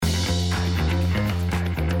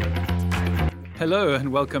Hello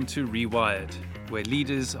and welcome to Rewired, where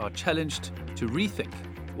leaders are challenged to rethink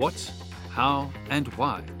what, how, and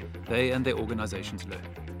why they and their organizations learn.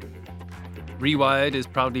 Rewired is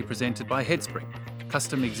proudly presented by Headspring,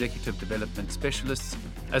 custom executive development specialists,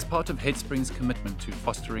 as part of Headspring's commitment to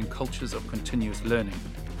fostering cultures of continuous learning.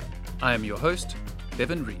 I am your host,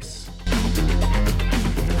 Bevan Rees.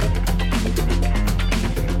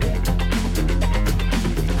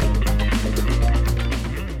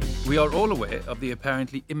 We are all aware of the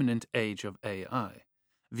apparently imminent age of AI.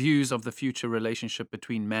 Views of the future relationship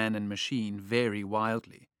between man and machine vary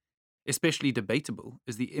wildly. Especially debatable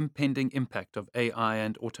is the impending impact of AI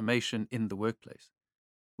and automation in the workplace.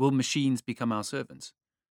 Will machines become our servants?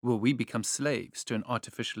 Will we become slaves to an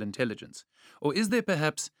artificial intelligence? Or is there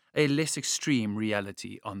perhaps a less extreme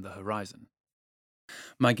reality on the horizon?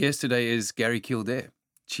 My guest today is Gary Kildare,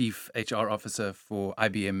 Chief HR Officer for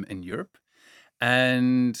IBM in Europe.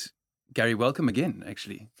 And Gary, welcome again,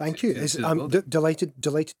 actually. Thank you. I'm delighted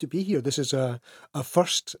to be here. This is a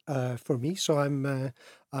first for me, so I'm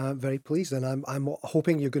very pleased, and I'm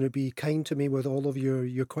hoping you're going to be kind to me with all of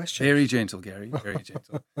your questions. Very gentle, Gary. Very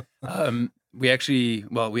gentle.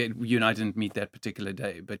 You and I didn't meet that particular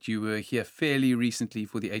day, but you were here fairly recently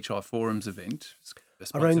for the HR Forums event.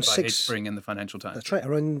 Around by Headspring and the Financial Times. That's right,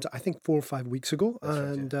 around, I think, 4 or 5 weeks ago.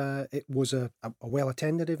 It was a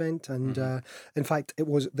well-attended event. And in fact, it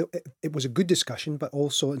was a good discussion, but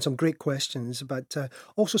also, and some great questions, but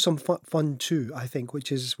also some fun too, I think,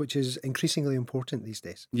 which is increasingly important these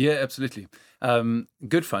days. Yeah, absolutely.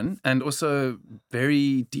 Good fun, and also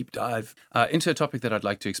very deep dive into a topic that I'd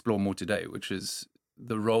like to explore more today, which is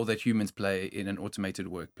the role that humans play in an automated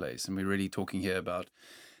workplace. And we're really talking here about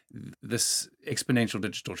this exponential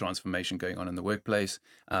digital transformation going on in the workplace,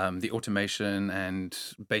 the automation and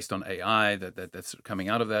based on AI that's coming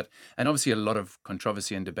out of that, and obviously a lot of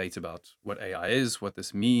controversy and debate about what AI is, what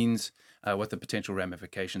this means, what the potential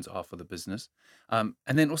ramifications are for the business, and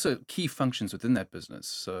then also key functions within that business.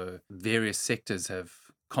 So various sectors have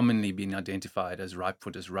commonly been identified as ripe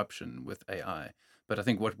for disruption with AI. But I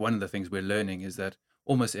think one of the things we're learning is that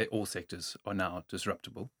almost all sectors are now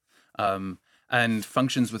disruptable. And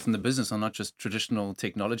functions within the business are not just traditional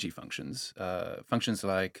technology functions. Functions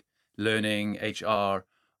like learning, HR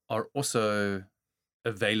are also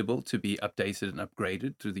available to be updated and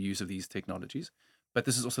upgraded through the use of these technologies. But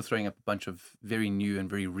this is also throwing up a bunch of very new and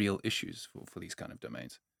very real issues for these kind of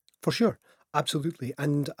domains. For sure. Absolutely.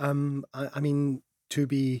 And I mean, to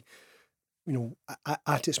be,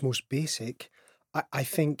 at its most basic, I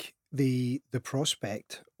think the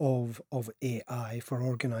prospect of AI for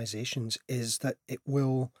organizations is that it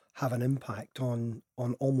will have an impact on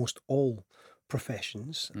almost all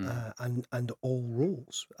professions and all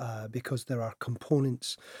roles because there are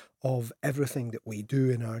components of everything that we do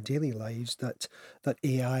in our daily lives that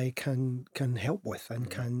AI can help with and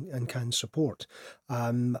can support.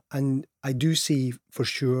 And I do see for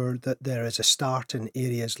sure that there is a start in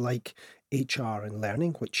areas like HR and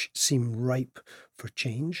learning, which seem ripe for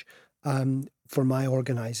change. For my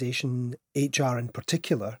organization, HR in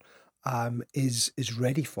particular, is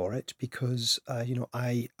ready for it because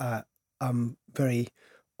I am very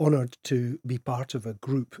honored to be part of a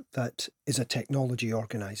group that is a technology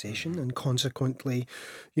organization, and consequently,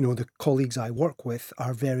 the colleagues I work with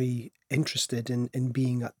are very interested in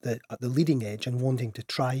being at the leading edge and wanting to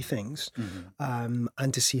try things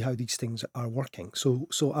and to see how these things are working. So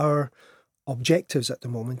our objectives at the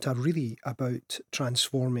moment are really about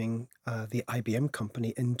transforming the IBM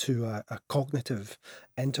company into a cognitive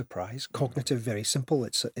enterprise. Cognitive, very simple.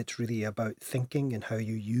 It's really about thinking and how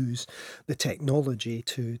you use the technology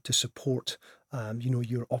to support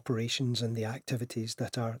your operations and the activities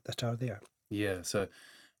that are there. Yeah. So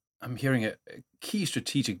I'm hearing a key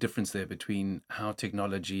strategic difference there between how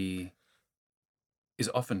technology is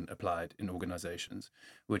often applied in organizations,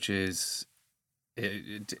 which is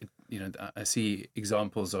I see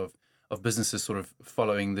examples of businesses sort of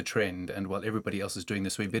following the trend, and while everybody else is doing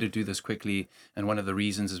this, we better do this quickly. And one of the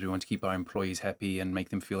reasons is we want to keep our employees happy and make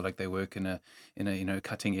them feel like they work in a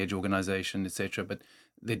cutting edge organization, etc. But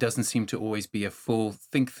there doesn't seem to always be a full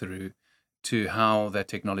think through to how that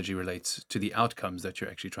technology relates to the outcomes that you're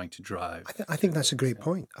actually trying to drive. I think that's a great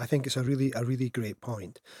point. I think it's a really great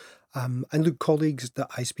point. And look, colleagues that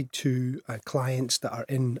I speak to, clients that are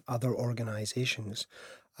in other organizations,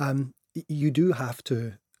 you do have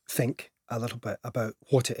to think a little bit about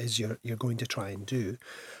what it is you're going to try and do.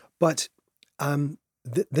 But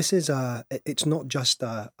this is it's not just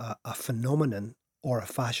a phenomenon or a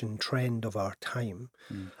fashion trend of our time.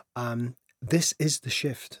 This is the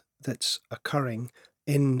shift that's occurring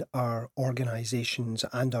in our organizations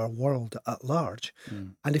and our world at large.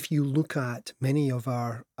 Mm. And if you look at many of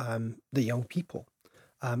our the young people,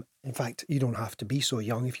 in fact, you don't have to be so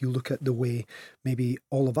young. If you look at the way maybe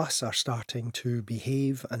all of us are starting to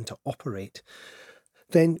behave and to operate,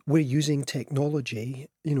 then we're using technology,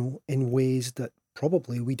 in ways that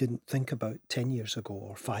probably we didn't think about 10 years ago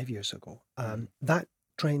or 5 years ago. That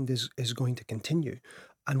trend is going to continue.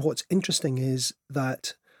 And what's interesting is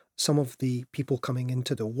that some of the people coming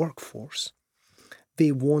into the workforce,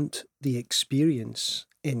 they want the experience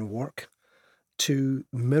in work to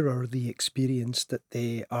mirror the experience that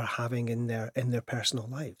they are having in their personal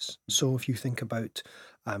lives. So if you think about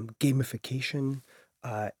gamification,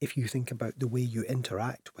 if you think about the way you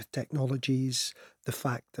interact with technologies, the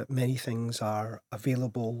fact that many things are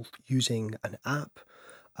available using an app,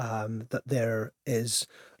 that there is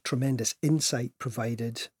tremendous insight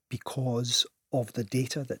provided because of the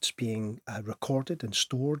data that's being recorded and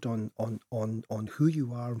stored on who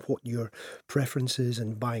you are and what your preferences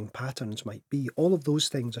and buying patterns might be. All of those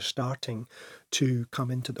things are starting to come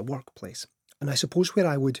into the workplace. And I suppose where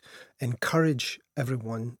I would encourage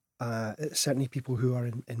everyone, certainly people who are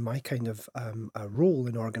in my kind of role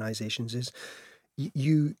in organizations, is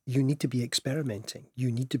you need to be experimenting. You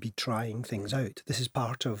need to be trying things out. This is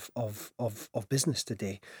part of business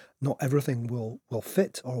today. Not everything will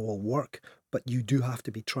fit or will work, but you do have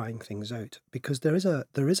to be trying things out, because there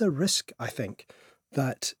is a risk, I think,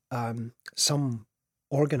 that some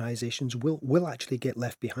organizations will actually get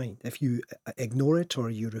left behind if you ignore it, or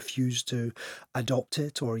you refuse to adopt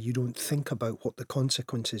it, or you don't think about what the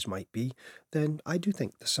consequences might be. Then I do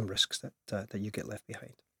think there's some risks that you get left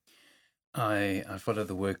behind. I follow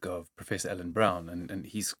the work of Professor Alan Brown, and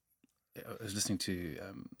I was listening to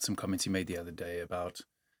some comments he made the other day about,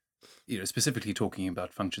 specifically talking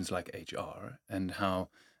about functions like HR and how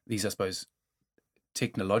these, I suppose,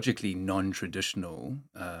 technologically non-traditional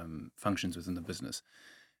functions within the business,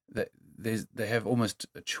 that they have almost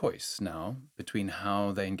a choice now between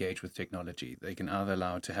how they engage with technology. They can either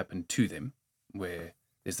allow it to happen to them, where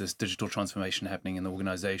there's this digital transformation happening in the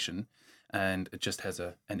organization, and it just has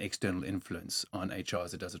an external influence on HR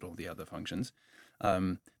as it does at all the other functions.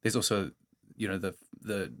 There's also,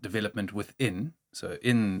 the development within, so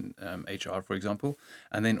in HR, for example,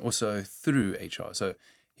 and then also through HR. So,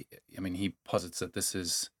 he posits that this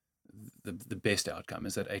is the best outcome,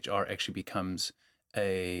 is that HR actually becomes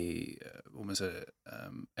almost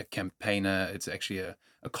a campaigner. It's actually a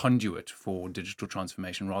conduit for digital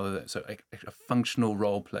transformation, rather than a functional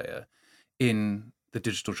role player in the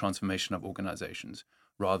digital transformation of organizations,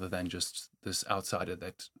 rather than just this outsider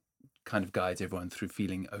that kind of guides everyone through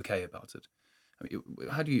feeling okay about it.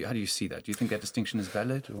 How do you see that? Do you think that distinction is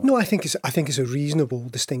valid? Or? No, I think it's a reasonable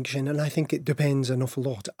distinction, and I think it depends an awful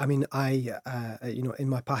lot. I in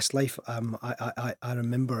my past life, I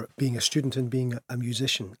remember being a student and being a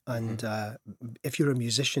musician, and if you're a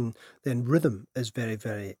musician, then rhythm is very,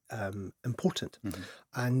 very important,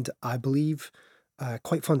 and I believe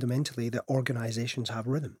quite fundamentally that organizations have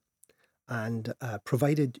rhythm, and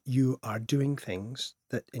provided you are doing things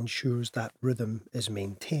that ensures that rhythm is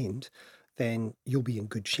maintained, then you'll be in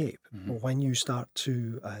good shape. But when you start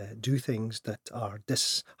to do things that are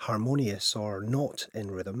disharmonious or not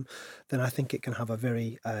in rhythm, then I think it can have a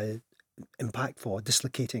very impactful,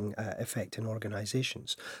 dislocating effect in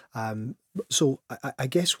organizations. So I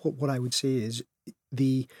guess what I would say is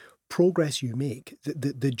the progress you make,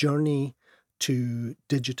 the journey to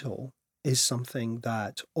digital, is something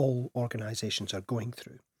that all organizations are going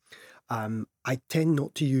through. I tend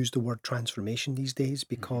not to use the word transformation these days,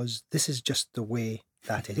 because this is just the way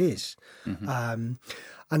that it is. And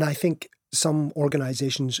I think some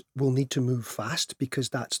organizations will need to move fast because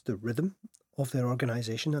that's the rhythm of their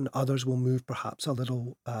organization, and others will move perhaps a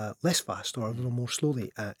little less fast or a little more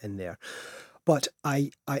slowly in there. But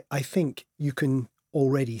I think you can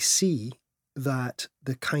already see that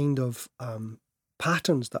the kind of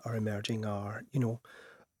patterns that are emerging are,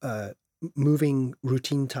 moving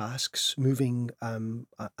routine tasks, moving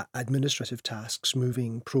administrative tasks,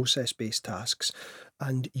 moving process-based tasks,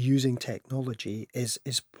 and using technology is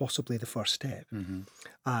possibly the first step.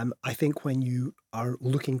 I think when you are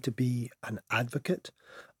looking to be an advocate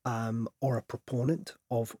or a proponent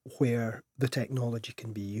of where the technology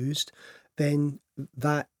can be used, then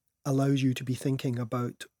that allows you to be thinking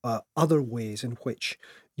about other ways in which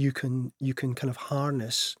you can kind of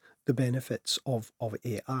harness the benefits of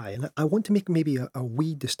AI. And I want to make maybe a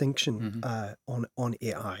wee distinction on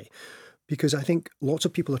AI, because I think lots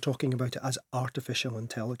of people are talking about it as artificial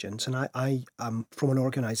intelligence. And I am from an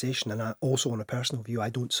organization, and I also on a personal view, I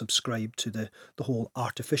don't subscribe to the whole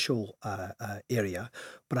artificial area,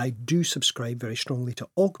 but I do subscribe very strongly to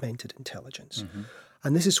augmented intelligence. Mm-hmm.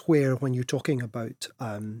 And this is where, when you're talking about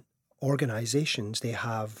organizations, they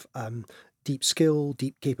have deep skill,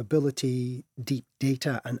 deep capability, deep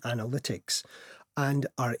data and analytics, and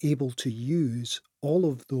are able to use all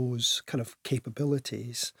of those kind of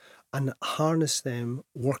capabilities and harness them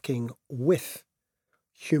working with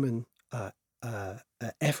human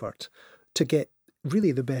effort to get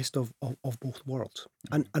really the best of both worlds.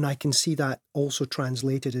 And I can see that also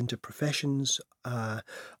translated into professions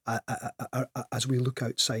as we look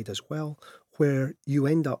outside as well, where you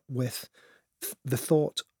end up with the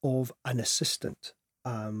thought of an assistant,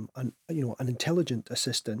 an intelligent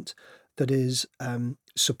assistant that is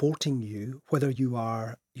supporting you, whether you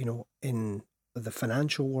are in the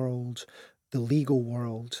financial world, the legal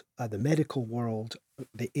world, the medical world,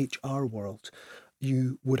 the HR world.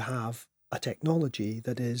 You would have a technology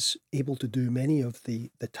that is able to do many of the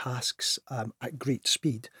tasks at great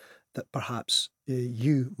speed that perhaps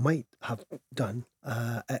you might have done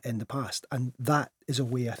in the past. And that is a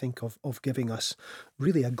way, I think, of giving us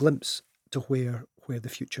really a glimpse to where the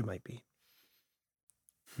future might be.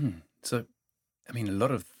 So, I mean, a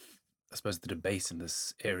lot of, I suppose, the debate in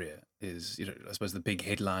this area is, I suppose the big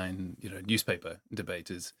headline, newspaper debate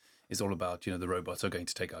is all about, the robots are going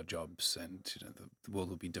to take our jobs, and, the world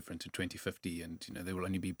will be different in 2050, and, there will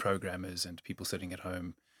only be programmers and people sitting at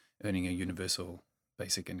home earning a universal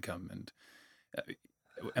basic income. And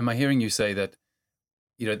am I hearing you say that,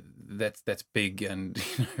 that's big and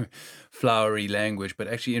flowery language, but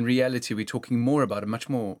actually in reality we're talking more about a much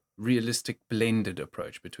more realistic blended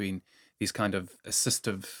approach between these kind of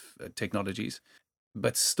assistive technologies,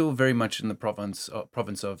 but still very much in the province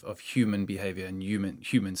of human behavior and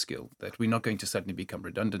human skill, that we're not going to suddenly become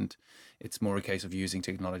redundant. It's more a case of using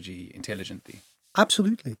technology intelligently.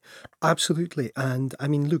 Absolutely. And I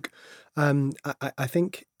mean, look, I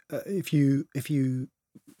think if you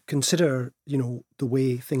consider, the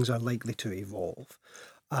way things are likely to evolve,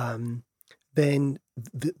 then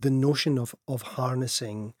the notion of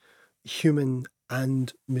harnessing human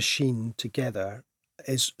and machine together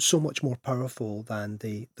is so much more powerful than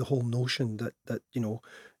the whole notion that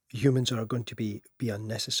humans are going to be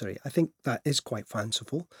unnecessary. I think that is quite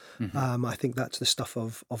fanciful. Mm-hmm. I think that's the stuff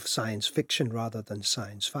of science fiction rather than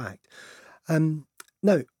science fact.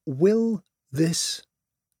 Now, will this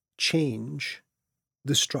change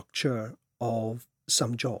the structure of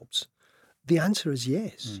some jobs? The answer is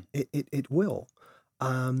yes, it will.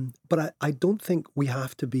 But I don't think we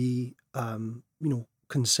have to be,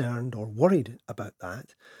 concerned or worried about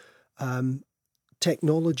that.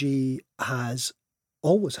 Technology has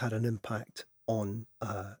always had an impact on,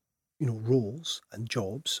 roles and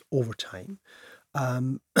jobs over time.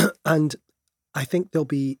 And I think there'll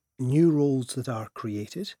be new roles that are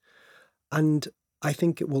created. And I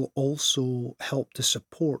think it will also help to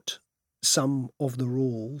support some of the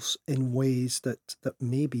roles in ways that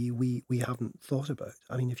maybe we haven't thought about.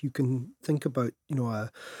 I mean, if you can think about,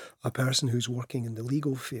 a person who's working in the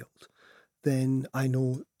legal field, then I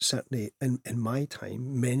know certainly in my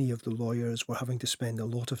time, many of the lawyers were having to spend a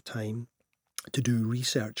lot of time to do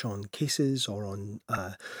research on cases or on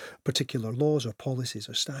particular laws or policies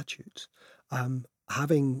or statutes.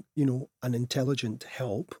 Having, an intelligent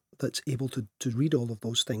help that's able to read all of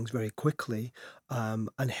those things very quickly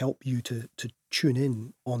and help you to tune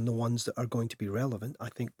in on the ones that are going to be relevant, I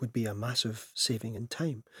think would be a massive saving in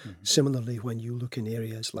time. Mm-hmm. Similarly, when you look in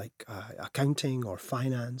areas like accounting or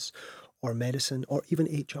finance or medicine or even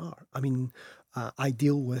HR, I mean, I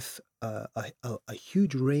deal with a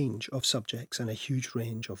huge range of subjects and a huge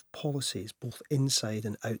range of policies, both inside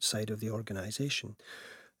and outside of the organization.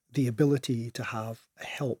 The ability to have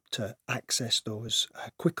help to access those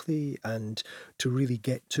quickly and to really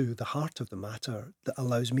get to the heart of the matter that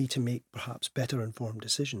allows me to make perhaps better informed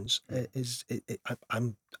decisions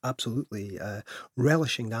I'm absolutely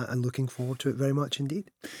relishing that and looking forward to it very much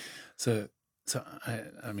indeed. So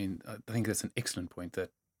I mean, I think that's an excellent point, that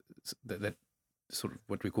sort of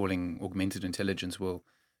what we're calling augmented intelligence will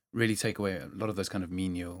really take away a lot of those kind of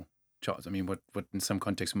menial jobs. I mean, what in some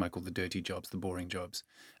contexts we might call the dirty jobs, the boring jobs,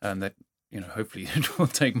 that hopefully it will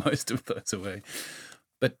take most of those away.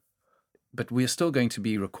 But we're still going to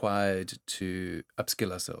be required to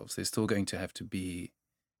upskill ourselves. There's still going to have to be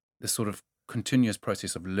this sort of continuous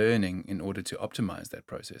process of learning in order to optimize that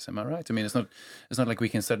process. Am I right? I mean, it's not like we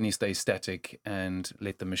can suddenly stay static and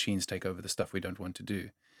let the machines take over the stuff we don't want to do.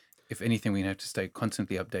 If anything, we have to stay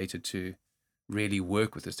constantly updated to really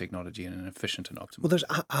work with this technology in an efficient and optimal Well, there's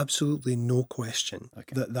way. absolutely no question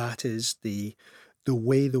Okay. that that is the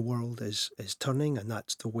way the world is turning, and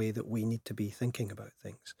that's the way that we need to be thinking about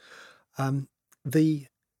things. Um, the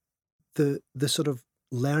the sort of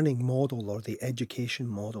learning model or the education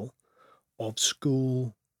model of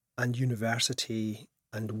school and university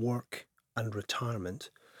and work and retirement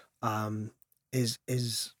um, is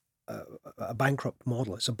a bankrupt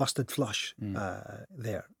model. It's a busted flush Mm.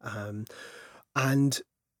 there, and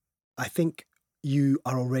I think you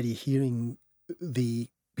are already hearing the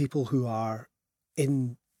people who are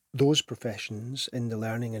in those professions, in the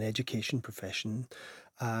learning and education profession,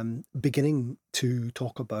 beginning to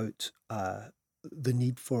talk about the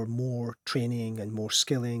need for more training and more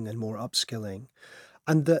skilling and more upskilling,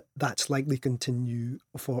 and that's likely to continue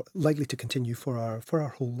for our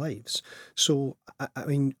whole lives. So, I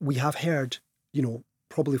mean, we have heard,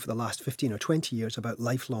 probably for the last 15 or 20 years about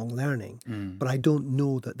lifelong learning, Mm. but I don't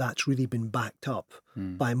know that that's really been backed up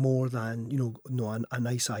Mm. by more than, a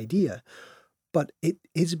nice idea. But it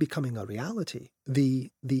is becoming a reality.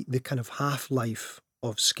 The kind of half-life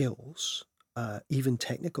of skills, even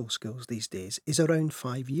technical skills these days, is around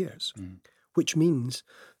 5 years, Mm. which means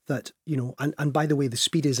that, and by the way, the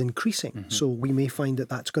speed is increasing. Mhm. So we may find that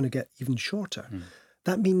that's going to get even shorter. Mm.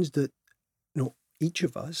 That means that, each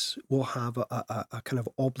of us will have a kind of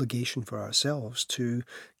obligation for ourselves to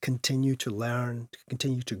continue to learn, to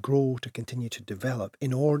continue to grow, to continue to develop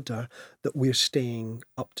in order that we're staying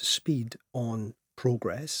up to speed on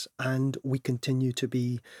progress and we continue to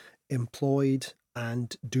be employed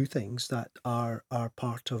and do things that are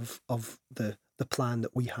part of the plan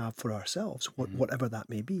that we have for ourselves, Mhm. whatever that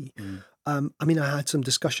may be. Mm. I mean, I had some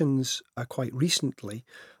discussions quite recently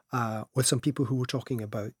with some people who were talking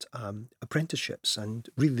about apprenticeships, and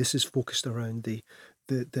really this is focused around the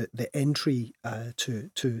entry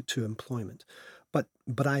to employment.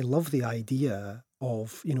 But I love the idea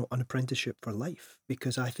of an apprenticeship for life,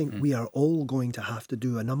 because I think Mm. we are all going to have to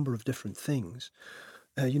do a number of different things.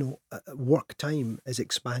 Work time is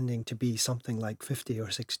expanding to be something like 50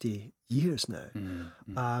 or 60 years now. Mm.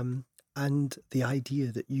 Mm. Um, and the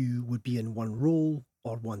idea that you would be in one role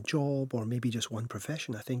or one job or maybe just one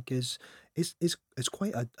profession, I think is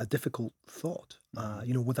quite a difficult thought.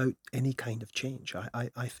 Mhm. Without any kind of change.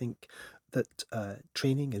 I think that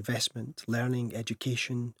training, investment, learning,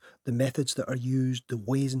 education, the methods that are used, the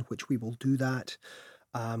ways in which we will do that,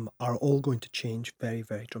 are all going to change very,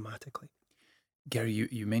 very dramatically. Gary,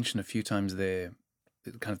 you mentioned a few times there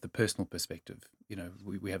kind of the personal perspective.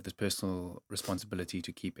 We have this personal responsibility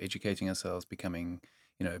to keep educating ourselves, becoming,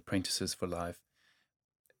 apprentices for life.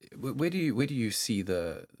 Where do you see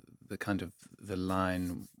the kind of the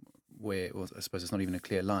line where, well, I suppose it's not even a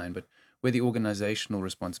clear line, but where the organizational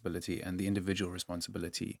responsibility and the individual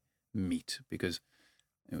responsibility meet? Because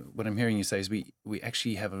what I'm hearing you say is we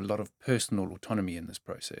actually have a lot of personal autonomy in this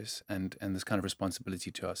process and this kind of responsibility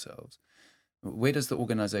to ourselves. Where does the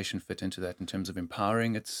organization fit into that in terms of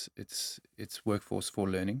empowering its workforce for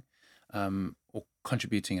learning, or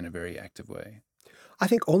contributing in a very active way? I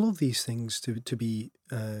think all of these things, to be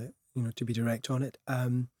direct on it,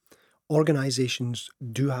 organizations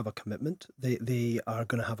do have a commitment. They are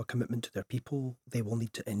going to have a commitment to their people. They will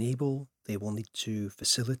need to enable. They will need to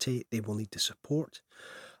facilitate. They will need to support.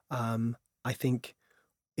 I think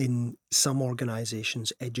in some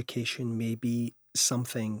organizations, education may be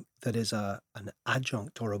something that is an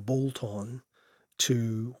adjunct or a bolt on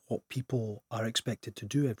to what people are expected to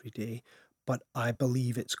do every day. But I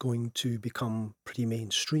believe it's going to become pretty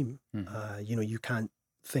mainstream. Hmm. You can't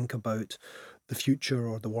think about the future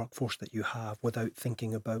or the workforce that you have without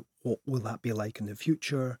thinking about what will that be like in the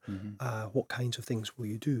future. Hmm. What kinds of things will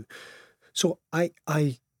you do? So I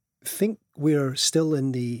think we're still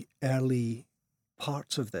in the early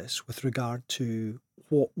parts of this with regard to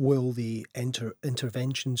what will the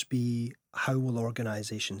interventions be, how will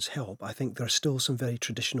organizations help. I think there's still some very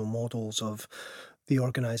traditional models of the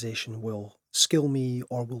organization will skill me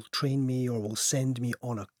or will train me or will send me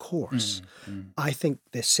on a course. Mm. I think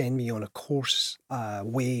the send me on a course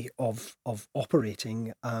way of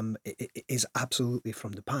operating is absolutely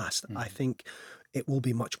from the past. I Mm. think it will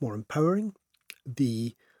be much more empowering.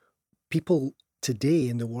 The people today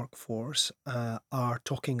in the workforce are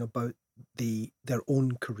talking about their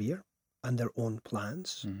own career and their own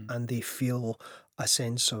plans, Mm. and they feel a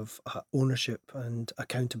sense of ownership and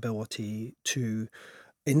accountability to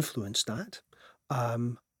influence that.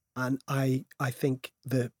 Um, and I think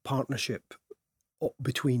the partnership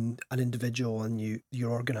between an individual and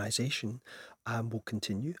your organization will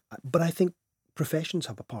continue. But I think professions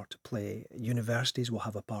have a part to play. Universities will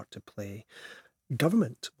have a part to play.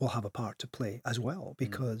 government will have a part to play as well,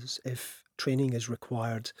 because if training is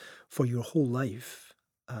required for your whole life,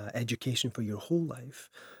 education for your whole life,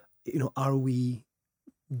 are we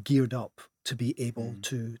geared up to be able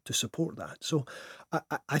to support that? So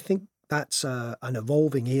I think that's an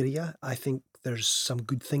evolving area. I think there's some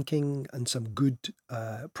good thinking and some good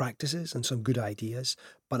practices and some good ideas,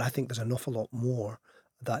 but I think there's an awful lot more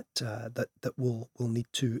that will need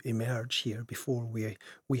to emerge here before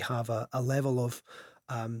we have a level of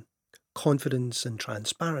confidence and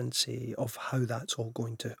transparency of how that's all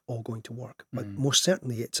going to work. But most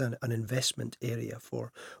certainly, it's an investment area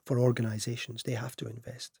for organisations. They have to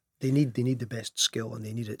invest. They need the best skill, and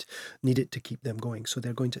they need it to keep them going. So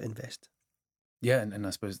they're going to invest. Yeah, and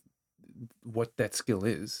I suppose what that skill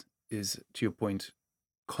is to your point,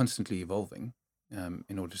 constantly evolving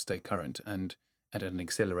in order to stay current and at an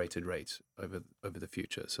accelerated rate over the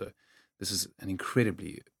future. So this is an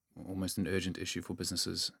incredibly, almost an urgent issue for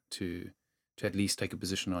businesses to at least take a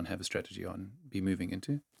position on, have a strategy on, be moving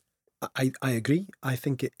into. I agree. I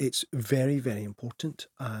think it's very, very important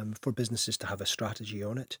for businesses to have a strategy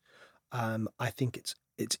on it. I think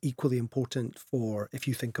it's equally important for, if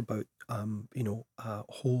you think about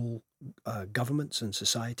whole governments and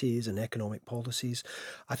societies and economic policies.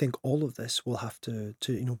 I think all of this will have to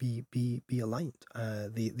be aligned.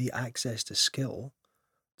 The access to skill,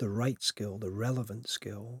 the right skill, the relevant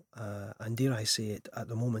skill, and dare I say it, at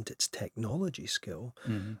the moment it's technology skill.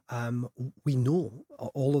 We know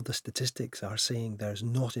all of the statistics are saying there's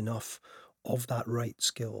not enough of that right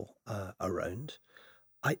skill around.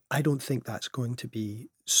 I don't think that's going to be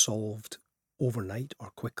solved overnight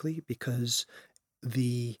or quickly, because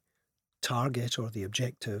the target or the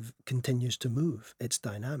objective continues to move. It's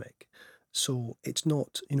dynamic. So it's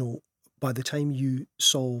not, by the time you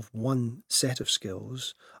solve one set of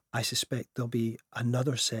skills, I suspect there'll be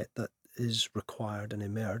another set that is required and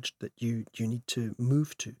emerged that you need to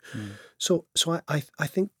move to. So I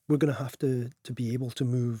think we're going to have to be able to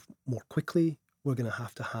move more quickly. We're going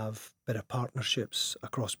to have better partnerships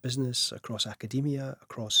across business, across academia,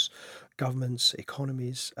 across governments,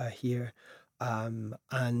 economies here. I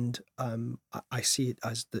see it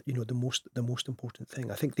as the most important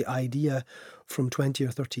thing. I think the idea from 20 or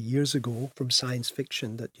 30 years ago from science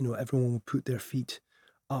fiction that everyone would put their feet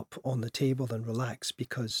up on the table and relax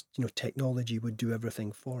because technology would do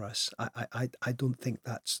everything for us. I don't think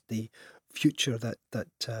that's the future that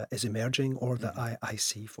is emerging or that I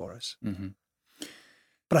see for us.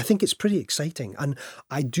 But I think it's pretty exciting, and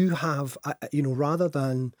I do have rather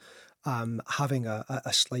than having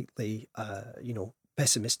a slightly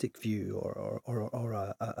pessimistic view or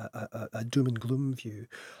a doom and gloom view,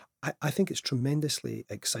 I think it's tremendously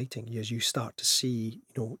exciting as you start to see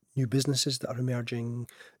new businesses that are emerging,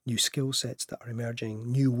 new skill sets that are emerging,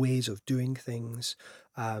 new ways of doing things,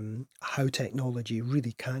 how technology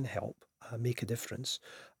really can help make a difference.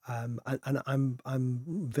 And I'm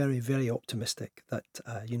very, very optimistic that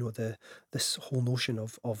this whole notion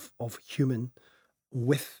of human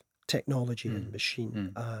with technology and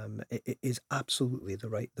machine it is absolutely the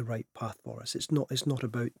right path for us. It's not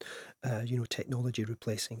about technology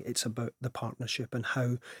replacing. It's about the partnership and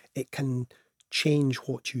how it can change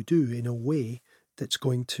what you do in a way that's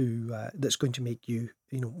going to make you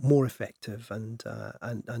more effective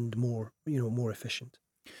and more more efficient.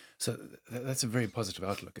 So that's a very positive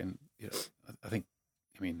outlook, and I think,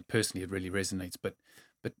 personally, it really resonates. But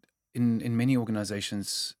in many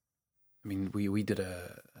organizations, we did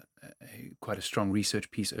quite a strong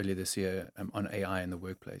research piece earlier this year on AI in the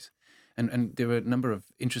workplace, and there were a number of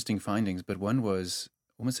interesting findings. But one was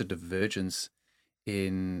almost a divergence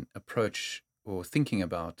in approach or thinking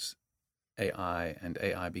about AI and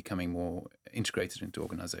AI becoming more integrated into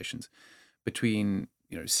organizations between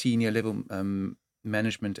senior level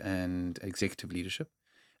management and executive leadership,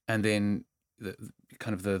 and then the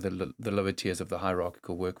lower tiers of the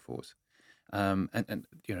hierarchical workforce. And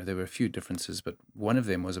there were a few differences, but one of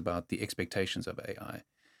them was about the expectations of AI.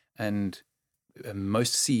 And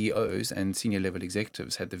most CEOs and senior level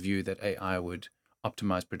executives had the view that AI would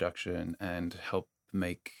optimize production and help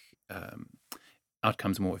make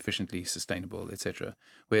outcomes more efficiently sustainable, etc.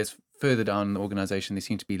 Whereas further down the organization, there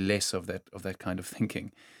seemed to be less of that kind of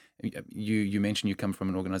thinking. You mentioned you come from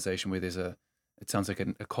an organization where there's it sounds like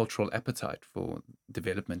a cultural appetite for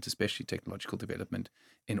development, especially technological development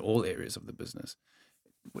in all areas of the business.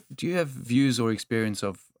 Do you have views or experience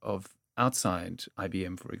of outside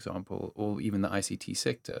IBM, for example, or even the ICT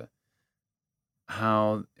sector?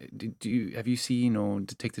 How have you seen or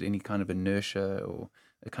detected any kind of inertia or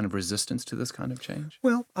a kind of resistance to this kind of change?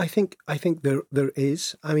 Well, I think there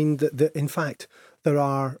is. In fact, There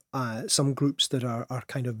are some groups that are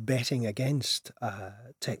kind of betting against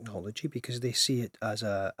technology because they see it as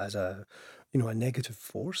a a negative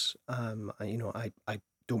force. I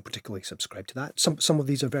don't particularly subscribe to that. Some of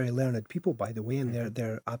these are very learned people, by the way, and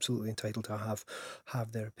they're absolutely entitled to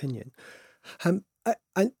have their opinion. And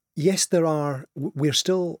yes, there are. We're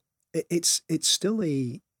still. It's still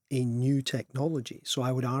a new technology, so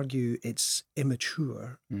I would argue it's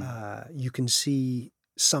immature. You can see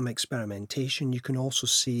some experimentation. You can also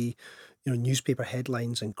see, newspaper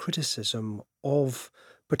headlines and criticism of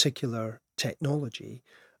particular technology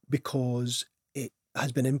because it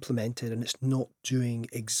has been implemented and it's not doing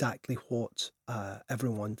exactly what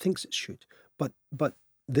everyone thinks it should. But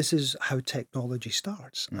this is how technology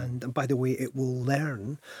starts, and by the way, it will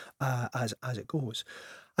learn as it goes.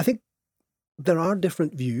 I think there are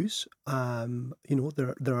different views. There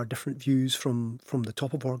are different views from the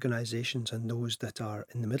top of organizations and those that are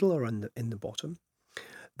in the middle or in the bottom.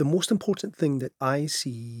 The most important thing that I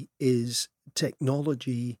see is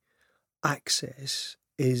technology access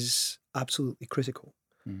is absolutely critical.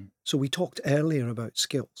 So we talked earlier about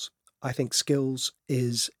skills. I think skills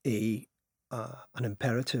is an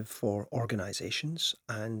imperative for organizations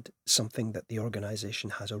and something that the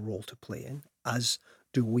organization has a role to play in, as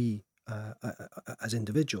do we as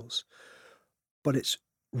individuals. But it's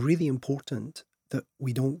really important that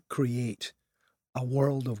we don't create a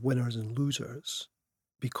world of winners and losers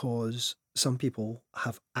because some people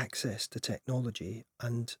have access to technology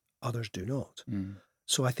and others do not.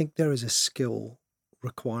 So I think there is a skill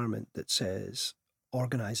requirement that says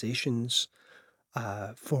organizations,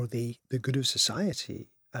 for the good of society,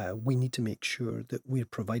 we need to make sure that we're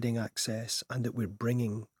providing access and that we're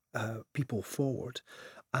bringing people forward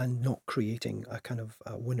and not creating a kind of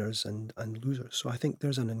winners and losers. So I think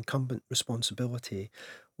there's an incumbent responsibility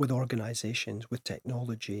with organizations, with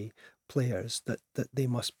technology players, that they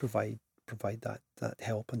must provide that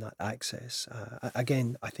help and that access.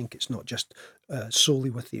 Again, I think it's not just solely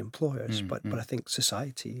with the employers, but I think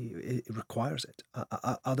society it requires it.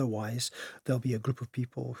 Otherwise, there'll be a group of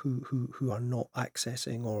people who are not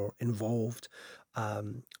accessing or involved,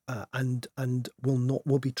 and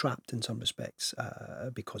will be trapped in some respects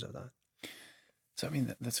because of that. So, I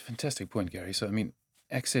mean, that's a fantastic point, Gary. So, I mean,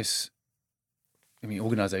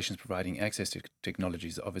 organizations providing access to technology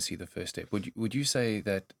is obviously the first step. Would you say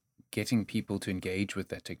that getting people to engage with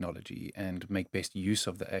that technology and make best use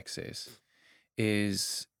of the access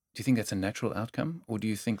do you think that's a natural outcome, or do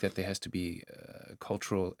you think that there has to be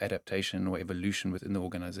cultural adaptation or evolution within the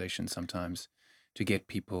organization sometimes to get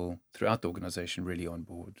people throughout the organization really on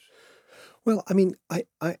board? Well, I mean, I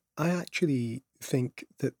actually think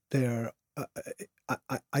that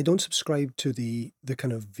I don't subscribe to the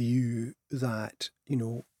kind of view that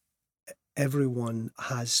everyone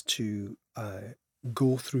has to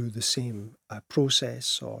go through the same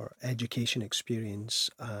process or education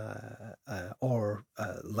experience or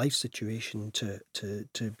life situation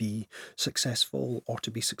to be successful, or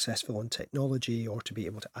to be successful in technology, or to be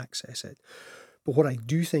able to access it. But what I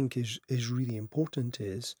do think is really important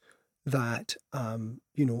is that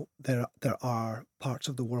there are parts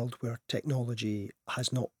of the world where technology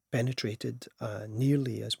has not penetrated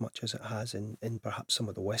nearly as much as it has in perhaps some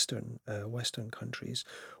of the Western countries.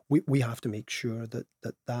 We have to make sure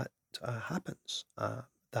that happens.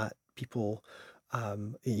 That people,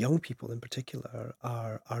 young people in particular,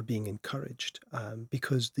 are being encouraged,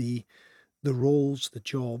 because the roles, the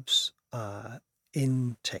jobs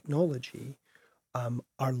in technology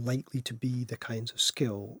are likely to be the kinds of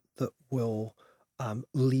skill that will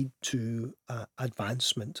lead to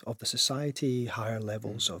advancement of the society, higher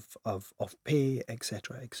levels of pay,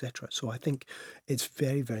 etc., etc. So I think it's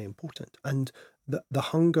very, very important. And the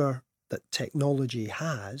hunger that technology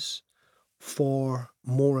has for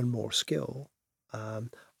more and more skill,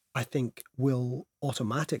 I think will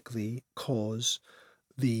automatically cause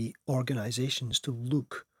the organizations to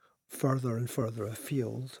look further and further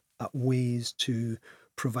afield at ways to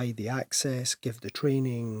provide the access, give the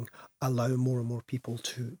training, allow more and more people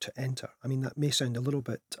to enter. I mean, that may sound a little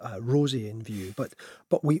bit rosy in view, but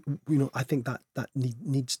I think that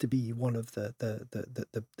needs to be one of the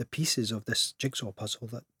pieces of this jigsaw puzzle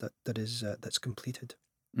that's completed.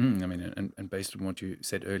 I mean, and based on what you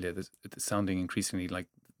said earlier, it's sounding increasingly like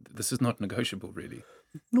this is not negotiable, really.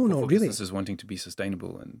 No, not really. Businesses wanting to be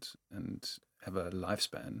sustainable and have a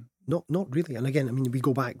lifespan. Not really. And again, I mean, we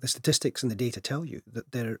go back, the statistics and the data tell you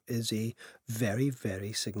that there is a very,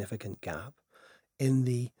 very significant gap in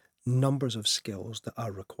the numbers of skills that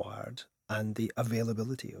are required and the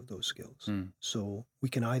availability of those skills. So we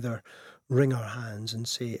can either wring our hands and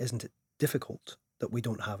say, isn't it difficult that we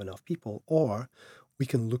don't have enough people, or we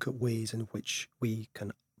can look at ways in which we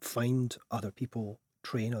can find other people,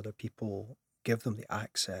 train other people, give them the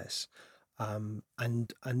access, and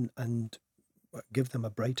give them a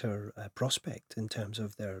brighter prospect in terms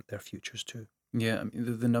of their futures too. Yeah, I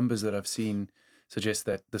mean, the numbers that I've seen suggest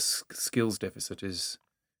that the skills deficit is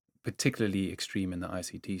particularly extreme in the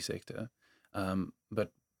ICT sector.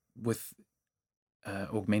 But with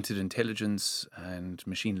augmented intelligence and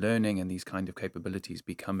machine learning and these kind of capabilities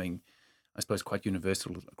becoming, I suppose, quite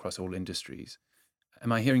universal across all industries,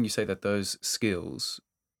 am I hearing you say that those skills,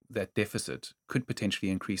 that deficit, could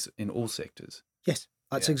potentially increase in all sectors? Yes,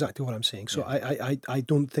 that's Yeah. exactly what I'm saying. So Yeah. I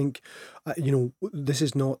don't think, this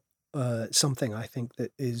is not something I think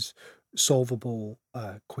that is solvable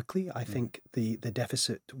quickly. I Mm. think the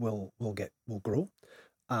deficit will grow,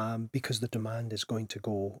 because the demand is going to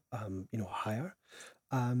go higher,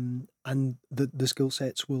 and the skill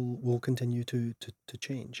sets will continue to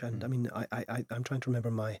change. And I Mm. mean, I'm trying to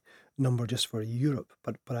remember my number just for Europe,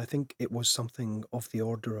 but I think it was something of the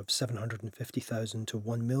order of 750,000 to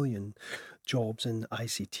 1 million jobs in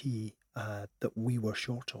ICT that we were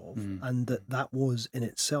short of, Mm. and that was in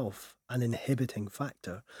itself an inhibiting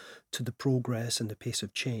factor to the progress and the pace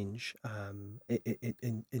of change,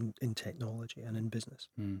 in technology and in business,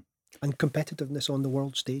 Mm. and competitiveness on the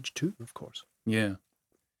world stage too, of course. Yeah.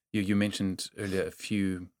 You mentioned earlier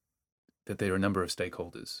that there are a number of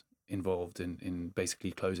stakeholders involved in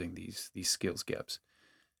basically closing these skills gaps.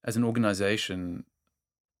 As an organization,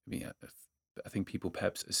 I mean, I think people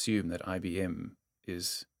perhaps assume that IBM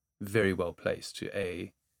is very well placed to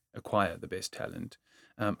acquire the best talent,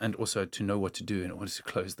 and also to know what to do in order to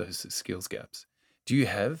close those skills gaps. Do you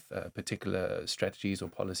have particular strategies or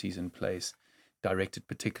policies in place directed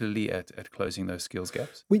particularly at closing those skills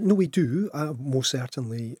gaps? We do, most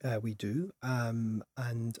certainly, we do, and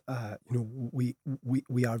we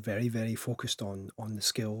are very, very focused on the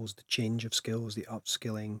skills, the change of skills, the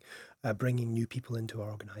upskilling, bringing new people into our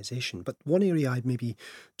organisation. But one area I'd maybe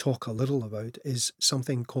talk a little about is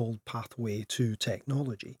something called Pathway to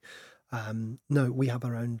Technology. Now, we have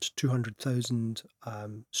around 200,000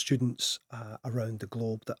 students around the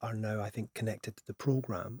globe that are now, I think, connected to the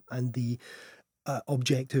programme, and the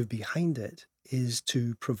objective behind it is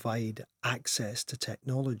to provide access to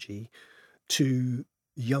technology to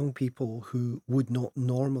young people who would not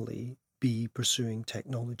normally be pursuing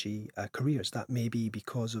technology careers. That may be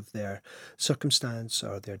because of their circumstance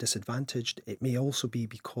or they're disadvantaged. It may also be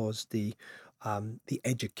because the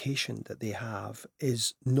education that they have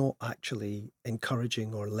is not actually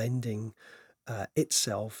encouraging or lending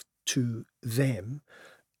itself to them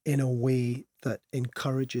in a way that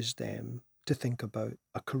encourages them to think about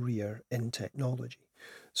a career in technology.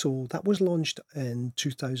 So that was launched in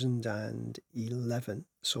 2011,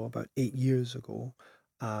 so about 8 years ago,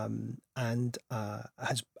 and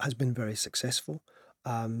has been very successful.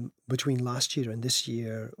 Between last year and this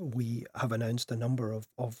year, we have announced a number of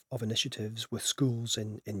initiatives with schools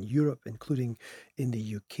in Europe, including in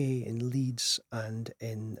the UK, in Leeds, and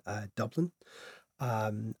in Dublin,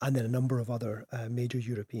 and then a number of other major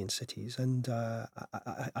European cities. And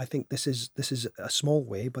I think this is a small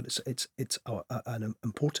way, but an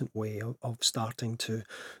important way of starting to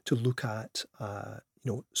look at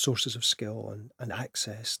sources of skill and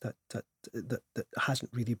access that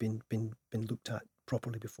hasn't really been looked at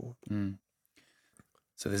properly before. Mm.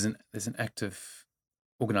 So there's an active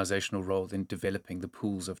organizational role in developing the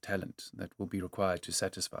pools of talent that will be required to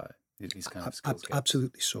satisfy these kind of skills gaps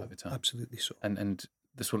Absolutely so. over time. Absolutely so. And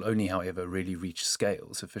this will only, however, really reach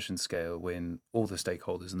sufficient scale, when all the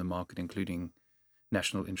stakeholders in the market, including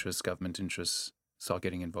national interests, government interests, start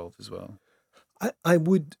getting involved as well. I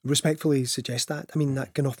would respectfully suggest that. I mean,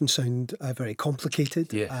 that can often sound very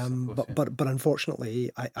complicated, Yes, of course. Yeah. but unfortunately,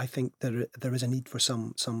 I think there is a need for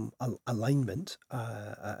some alignment,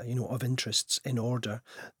 of interests in order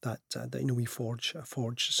that we forge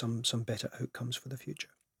some better outcomes for the future.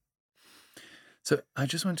 So I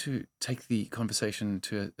just want to take the conversation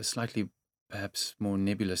to a slightly perhaps more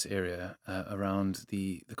nebulous area, around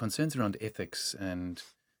the concerns around ethics and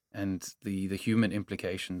the human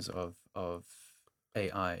implications of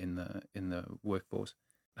AI in the workforce.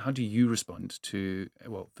 How do you respond to,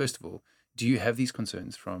 well, first of all, do you have these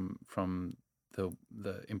concerns from the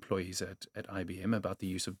employees at IBM about the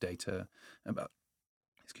use of data, about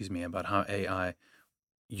how AI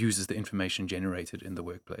uses the information generated in the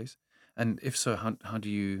workplace? And if so, how do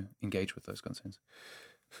you engage with those concerns?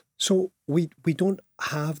 So we don't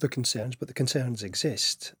have the concerns, but the concerns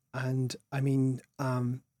exist. And I mean,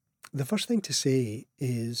 the first thing to say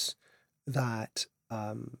is that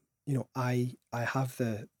I have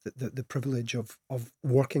the privilege of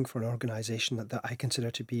working for an organization that I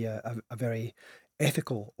consider to be a very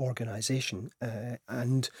ethical organization,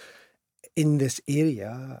 and in this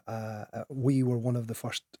area, we were one of the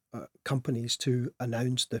first companies to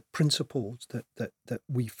announce the principles that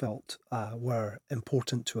we felt were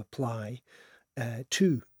important to apply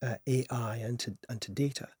to AI and to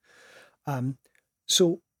data. Um,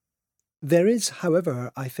 so there is,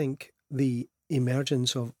 however, I think the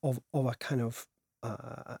emergence of a kind of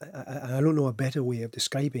I don't know a better way of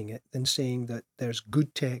describing it than saying that there's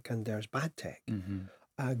good tech and there's bad tech. Hmm.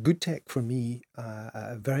 Good tech for me,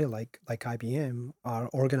 very like IBM, are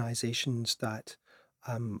organizations that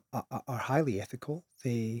are highly ethical.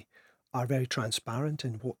 They are very transparent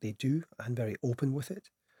in what they do and very open with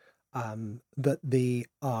it. That they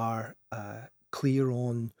are clear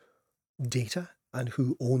on data and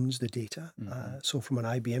who owns the data. Hmm. So, from an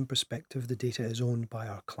IBM perspective, the data is owned by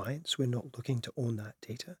our clients. We're not looking to own that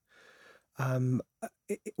data.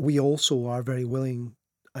 We also are very willing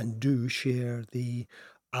and do share the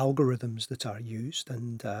algorithms that are used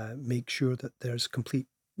and make sure that there's complete,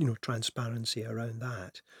 transparency around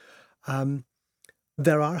that. Um,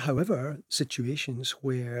 there are, however, situations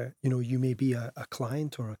where you may be a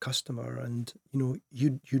client or a customer, and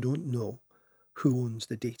you don't know who owns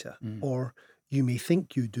the data, Mm. or you may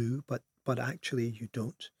think you do, but actually you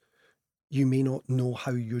don't. You may not know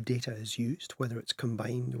how your data is used, whether it's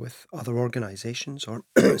combined with other organizations or,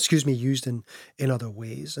 excuse me, used in other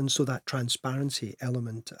ways. And so that transparency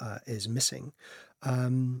element is missing.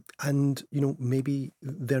 And, maybe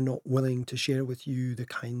they're not willing to share with you the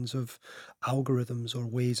kinds of algorithms or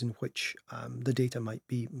ways in which the data might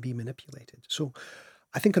be manipulated. So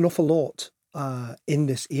I think an awful lot in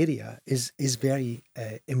this area is very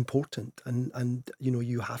important, and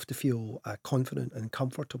you have to feel confident and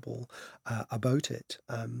comfortable about it.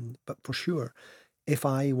 But for sure, if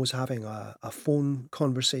I was having a phone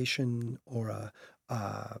conversation or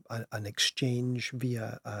an exchange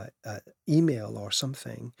via email or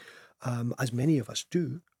something, as many of us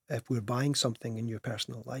do, if we're buying something in your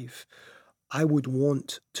personal life, I would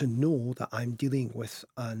want to know that I'm dealing with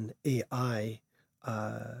an AI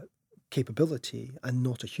uh, capability and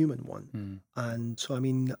not a human one. Mm. And so, I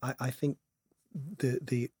mean, I think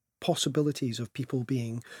the possibilities of people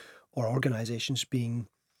being or organizations being,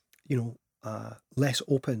 less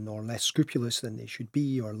open or less scrupulous than they should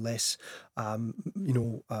be, or less,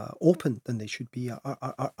 open than they should be,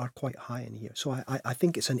 are quite high in here. So I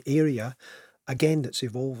think it's an area, again, that's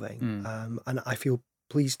evolving. Mm. And I feel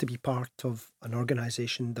pleased to be part of an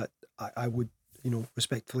organization that I would,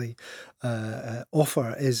 respectfully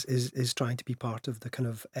offer is trying to be part of the kind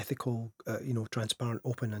of ethical, transparent,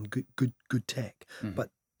 open, and good tech. Mm.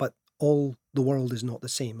 But all the world is not the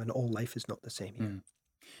same, and all life is not the same here.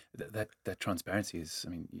 Mm. That transparency is. I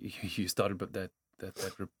mean, you started with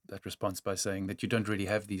that response by saying that you don't really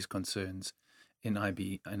have these concerns in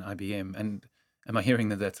IBM, and am I hearing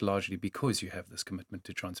that that's largely because you have this commitment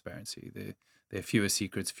to transparency? There are fewer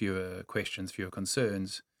secrets, fewer questions, fewer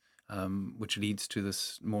concerns, which leads to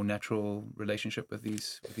this more natural relationship with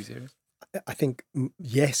these areas. I think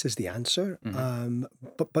yes is the answer, Hmm.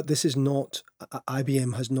 but this is not.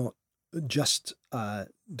 IBM has not just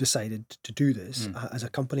decided to do this Mm. as a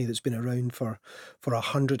company that's been around for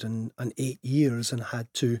 108 years and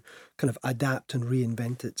had to kind of adapt and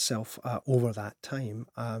reinvent itself over that time.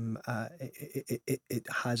 It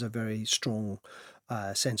has a very strong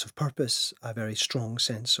sense of purpose, a very strong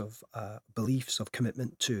sense of beliefs, of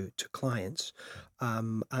commitment to clients,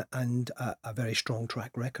 and a very strong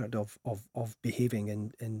track record of behaving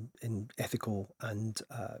in ethical and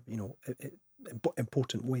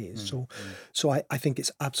important ways. Mm. Mm. So I think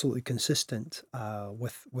it's absolutely consistent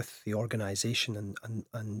with the organization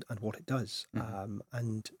and what it does. Mhm.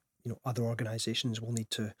 And other organizations will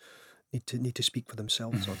need to speak for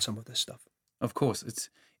themselves on some of this stuff. Of course,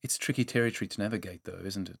 it's tricky territory to navigate, though,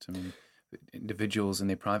 isn't it? I mean, individuals in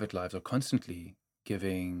their private lives are constantly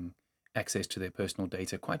giving access to their personal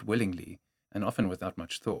data quite willingly and often without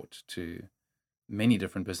much thought to many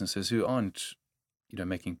different businesses who aren't,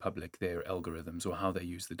 making public their algorithms or how they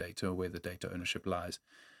use the data or where the data ownership lies.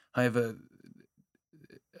 However,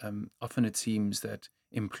 often it seems that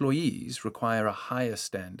employees require a higher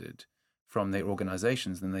standard from their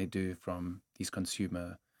organizations than they do from these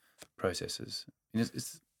consumer processes.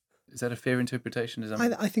 Is that a fair interpretation?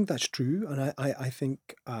 I think that's true, and I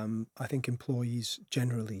think employees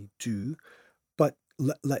generally do, but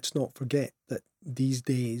let's not forget that these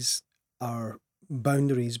days our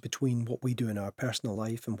boundaries between what we do in our personal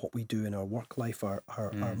life and what we do in our work life are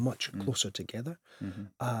much closer together.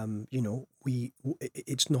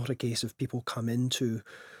 It's not a case of people come into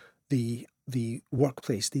the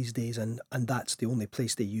workplace these days and that's the only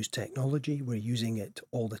place they use technology. We're using it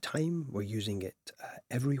all the time. We're using it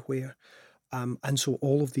everywhere. And so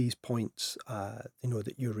all of these points,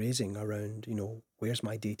 that you're raising around, where's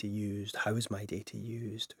my data used? How is my data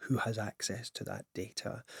used? Who has access to that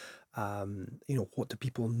data? What do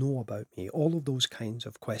people know about me? All of those kinds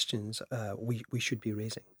of questions we should be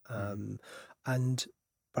raising. And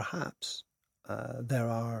perhaps there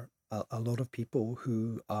are a lot of people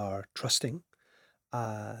who are trusting,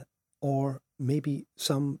 or maybe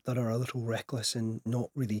some that are a little reckless and not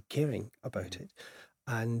really caring about it.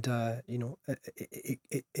 And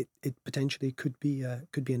it potentially could be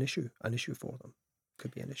an issue for them.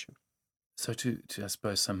 Could be an issue. So to I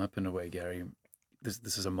suppose sum up in a way, Gary,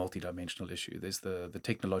 this is a multidimensional issue. There's the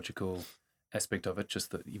technological aspect of it,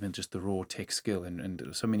 even just the raw tech skill, and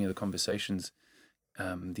so many of the conversations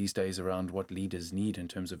these days around what leaders need in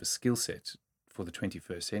terms of a skill set for the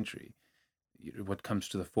 21st century. What comes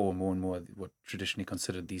to the fore more and more, what traditionally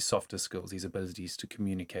considered these softer skills, these abilities to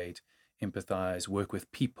communicate, empathize, work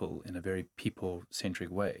with people in a very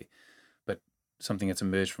people-centric way. But something that's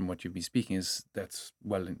emerged from what you've been speaking is that's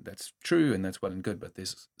true and that's well and good, but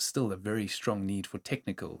there's still a very strong need for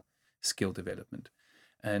technical skill development.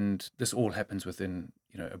 And this all happens within,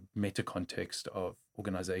 a meta context of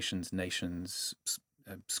organizations, nations,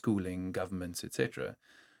 schooling, governments, etc.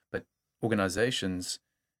 But organizations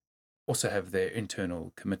also have their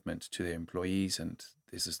internal commitment to their employees, and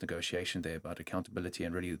there's this negotiation there about accountability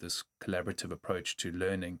and really this collaborative approach to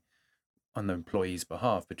learning on the employee's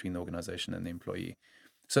behalf between the organization and the employee.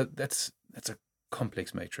 So that's a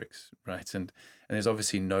complex matrix, right? And there's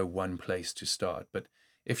obviously no one place to start. But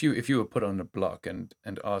if you were put on a block and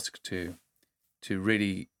asked to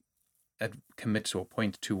really commit or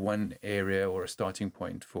point to one area or a starting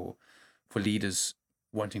point for leaders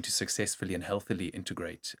wanting to successfully and healthily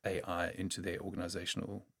integrate AI into their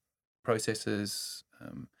organizational processes,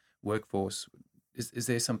 workforce, is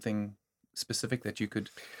there something specific that you could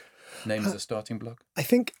name as a starting block?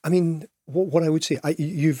 What I would say,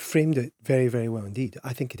 you've framed it very, very well indeed.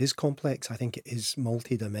 I think it is complex. I think it is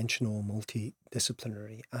multidimensional,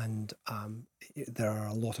 multidisciplinary, and there are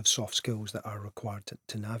a lot of soft skills that are required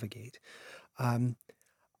to navigate.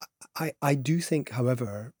 I do think,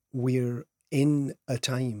 however, we're in a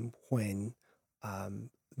time when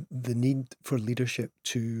the need for leadership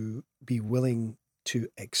to be willing to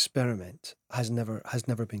experiment has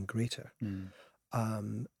never been greater.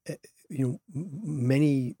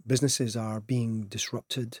 Many businesses are being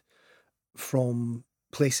disrupted from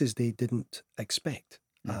places they didn't expect.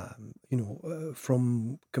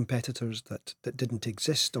 From competitors that didn't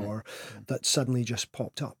exist or that suddenly just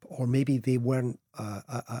popped up, or maybe they weren't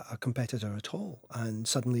a competitor at all and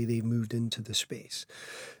suddenly they moved into the space.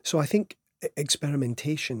 So I think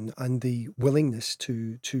experimentation and the willingness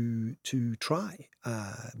to try.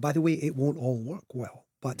 By the way, it won't all work well,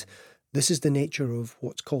 but this is the nature of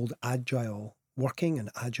what's called agile working and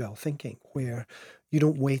agile thinking, where you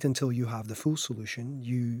don't wait until you have the full solution.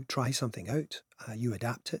 You try something out, you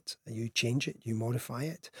adapt it, you change it, you modify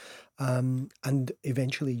it, and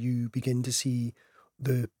eventually you begin to see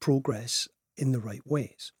the progress in the right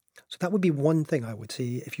ways. So that would be one thing I would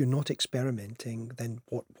say. If you're not experimenting, then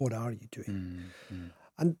what are you doing?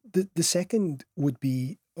 And the second would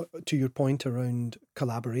be, to your point around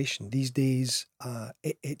collaboration. These days,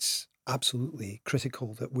 it's absolutely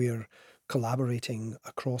critical that we're collaborating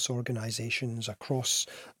across organizations, across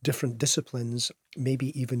different disciplines,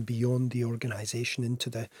 maybe even beyond the organization into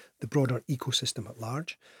the broader ecosystem at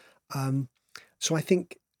large. So I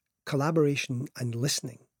think collaboration and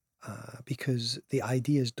listening, because the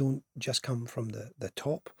ideas don't just come from the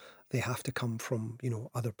top, they have to come from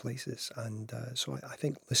other places. And so I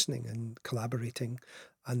think listening and collaborating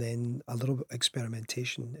and then a little bit of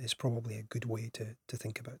experimentation is probably a good way to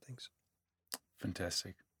think about things.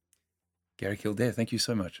 Fantastic. Gary Kildare, thank you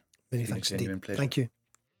so much. Many thanks, Steve. Thank you.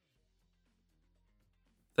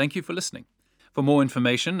 Thank you for listening. For more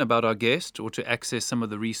information about our guest or to access some of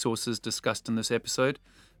the resources discussed in this episode,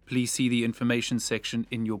 please see the information section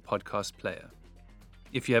in your podcast player.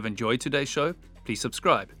 If you have enjoyed today's show, please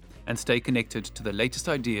subscribe and stay connected to the latest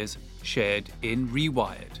ideas shared in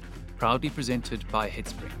Rewired, proudly presented by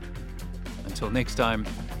Headspring. Until next time,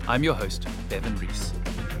 I'm your host, Bevan Rees.